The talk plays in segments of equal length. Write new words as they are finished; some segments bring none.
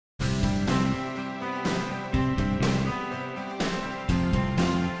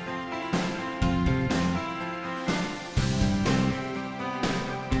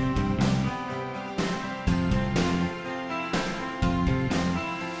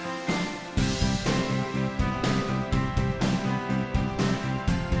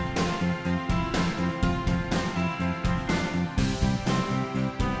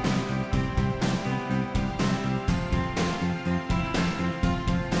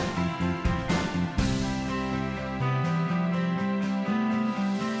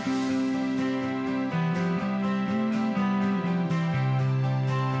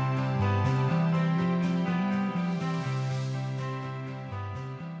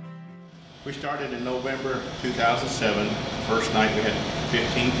We started in November 2007. First night we had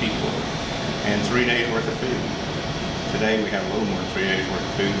 15 people and 3 days worth of food. Today we have a little more than 3 days worth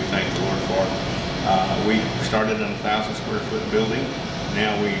of food. We thank the Lord for it. We started in a 1,000 square foot building.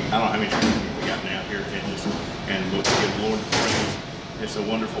 Now I don't know how many square feet we got now here at this, and we'll give the Lord praise. It's a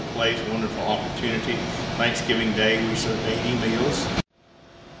wonderful place, a wonderful opportunity. Thanksgiving Day we serve 80 meals.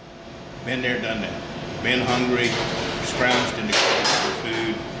 Been there, done that. Been hungry, scrounged into for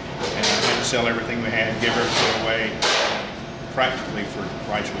food, and I had to sell everything we had, give everything away, practically for the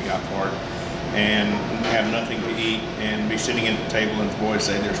price we got for it, and have nothing to eat, and be sitting at the table and the boys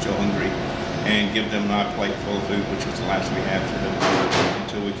say they're still hungry, and give them my plate full of food, which was the last we had for them,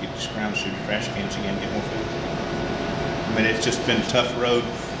 until we could scrounge through the trash cans again and get more food. I mean, it's just been a tough road,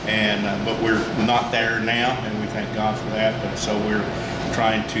 and but we're not there now, and we thank God for that. But so we're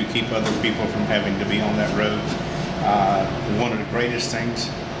trying to keep other people from having to be on that road. One of the greatest things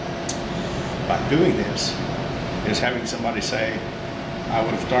by doing this is having somebody say, I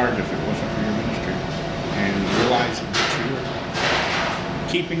would have starved if it wasn't for your ministry, and realizing that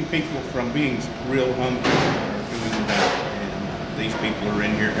you're keeping people from being real hungry or doing without. And these people are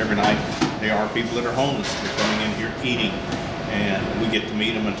in here every night. There are people that are homeless. They're coming in here eating, and we get to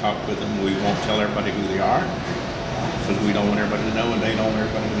meet them and talk with them. We won't tell everybody who they are because we don't want everybody to know, and they don't want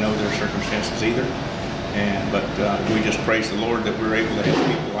everybody to know their circumstances either. But we just praise the Lord that we're able to help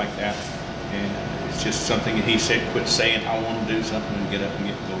people like that. And it's just something that He said, quit saying, I want to do something, and get up and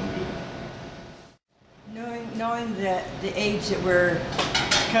go and do it. Knowing that the age that we're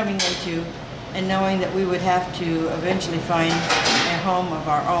coming into, and knowing that we would have to eventually find a home of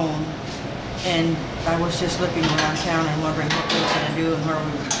our own, and I was just looking around town and wondering what we were going to do and where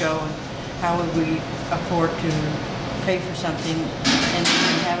we would go and how would we afford to pay for something, and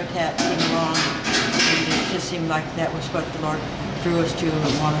then Habitat came along, and it just seemed like that was what the Lord drew us to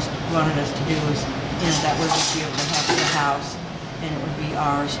and wanted us to do, was, that we would be able to have the house and it would be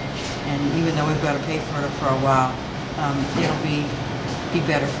ours, and even though we've got to pay for it for a while, it'll be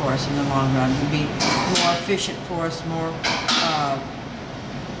better for us in the long run. It'll be more efficient for us, more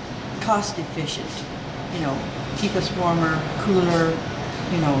cost efficient, keep us warmer, cooler,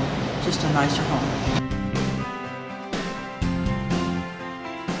 just a nicer home.